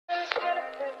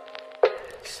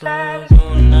Slide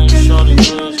doing nothing, shorty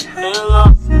was hell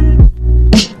up.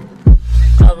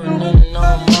 I've been letting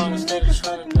all mom instead of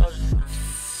trying to dodge it.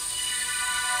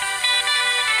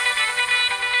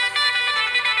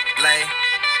 Lay,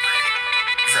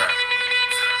 sir.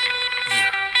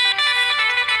 Yeah.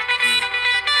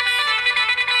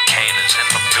 Canaan's in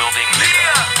the building,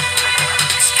 nigga.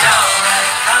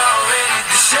 Alright, already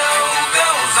the show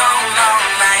goes on all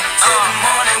night. Till the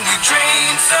morning we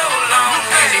dream so long.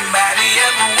 Anybody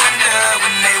ever wonder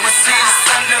when they would see the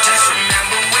sun? Just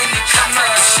remember when you come up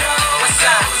the show. What's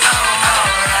up?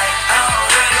 Alright,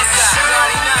 already the show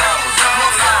goes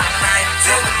on all night.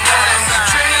 Till the morning we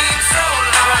dream so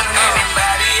long.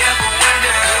 Anybody ever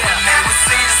wonder when they would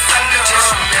see the sun? Just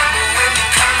remember when you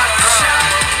come up the show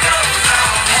goes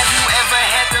on. Have you ever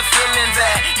had the feeling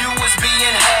that you was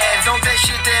being had? Don't that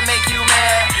shit that make you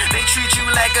mad? They treat you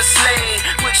like a slave,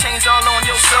 put chains all on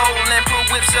your soul and put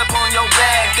whips up on your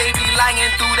back. They be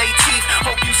lying through they teeth,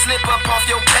 hope you slip up off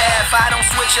your path. I don't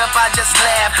switch up, I just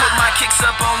laugh, put my kicks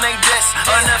up on they desk,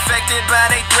 unaffected by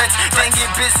they threats, then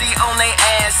get busy on they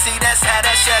ass. See, that's how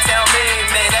that shut down made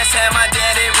me, that's how my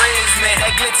daddy raised me.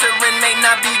 That glittering may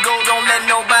not be gold, don't let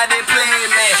nobody play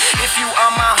me. If you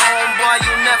are my homeboy,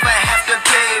 you never have to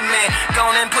pay me.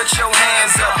 Go on and put your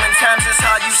hands up, when times is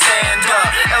hard you stand up.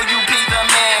 LUP the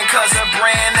man, cause a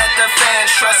brand that the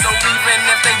fans trust. So even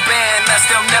if they ban us,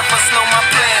 they'll never slow my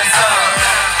plans up.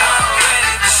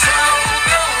 Already the show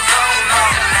goes on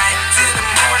all night. Till the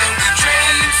morning we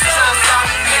dream so long.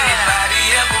 Anybody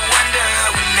ever wonder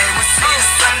when they would see the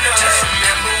sun? Just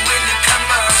remember when you come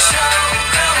up, the show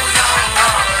goes on.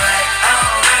 Alright,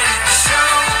 already the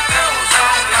show goes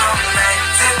on all night.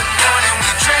 Till the morning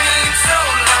we dream so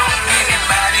long.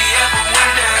 Anybody ever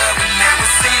wonder when they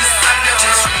would see the sun?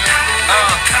 Just remember when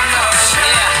you come up, the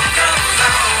show goes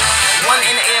on. One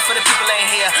in the air for the people ain't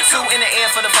here. Two in the air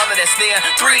for the father that's there.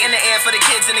 Three in the air for the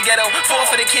kids in the ghetto. Four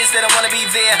for the kids that don't wanna be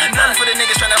there. None for the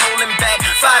niggas trying to hold him back.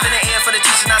 Five in the air for the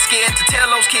teachers not scared to tell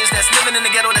those kids that's living in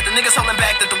the ghetto that the niggas holding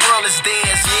back, that the world is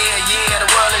theirs. Yeah, yeah, the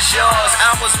world is yours.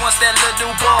 I was once that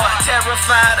little boy,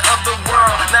 terrified of the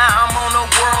world. Now I'm on a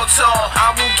world tour.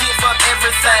 I will give up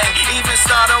everything, even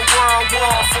start a world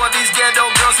war. For these ghetto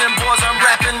girls and boys I'm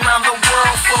rapping around the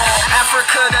world for.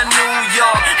 Africa to New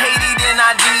York, Haiti then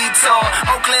I detour.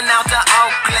 Oakland out to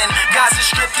Oakland, Gaza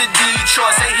Strip to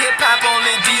Detroit. Say hip-hop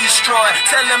only destroy.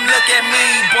 Tell them look at me,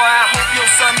 boy, I hope your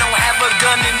son don't have a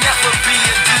gun and never be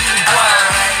a D-boy.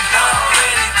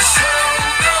 Already the show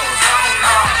goes on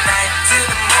all night. Till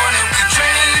the morning we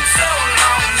dream so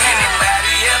long.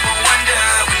 Anybody ever wonder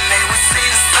when they would see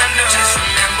the sun? Just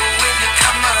remember when you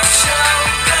come up, the show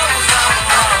goes on.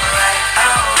 Alright,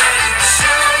 already the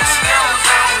show goes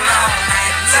on all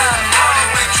night. Till the morning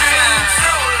we dream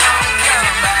so long.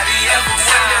 Anybody ever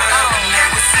wonder when they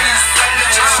would see the sun?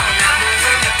 Just remember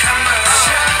when you come up, the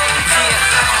show goes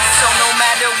on. So no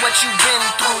matter what you've been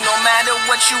through, no matter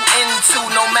what you into,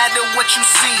 no matter what you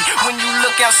see, when you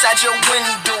look outside your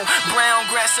window, brown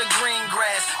grass or green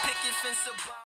grass, picket fence or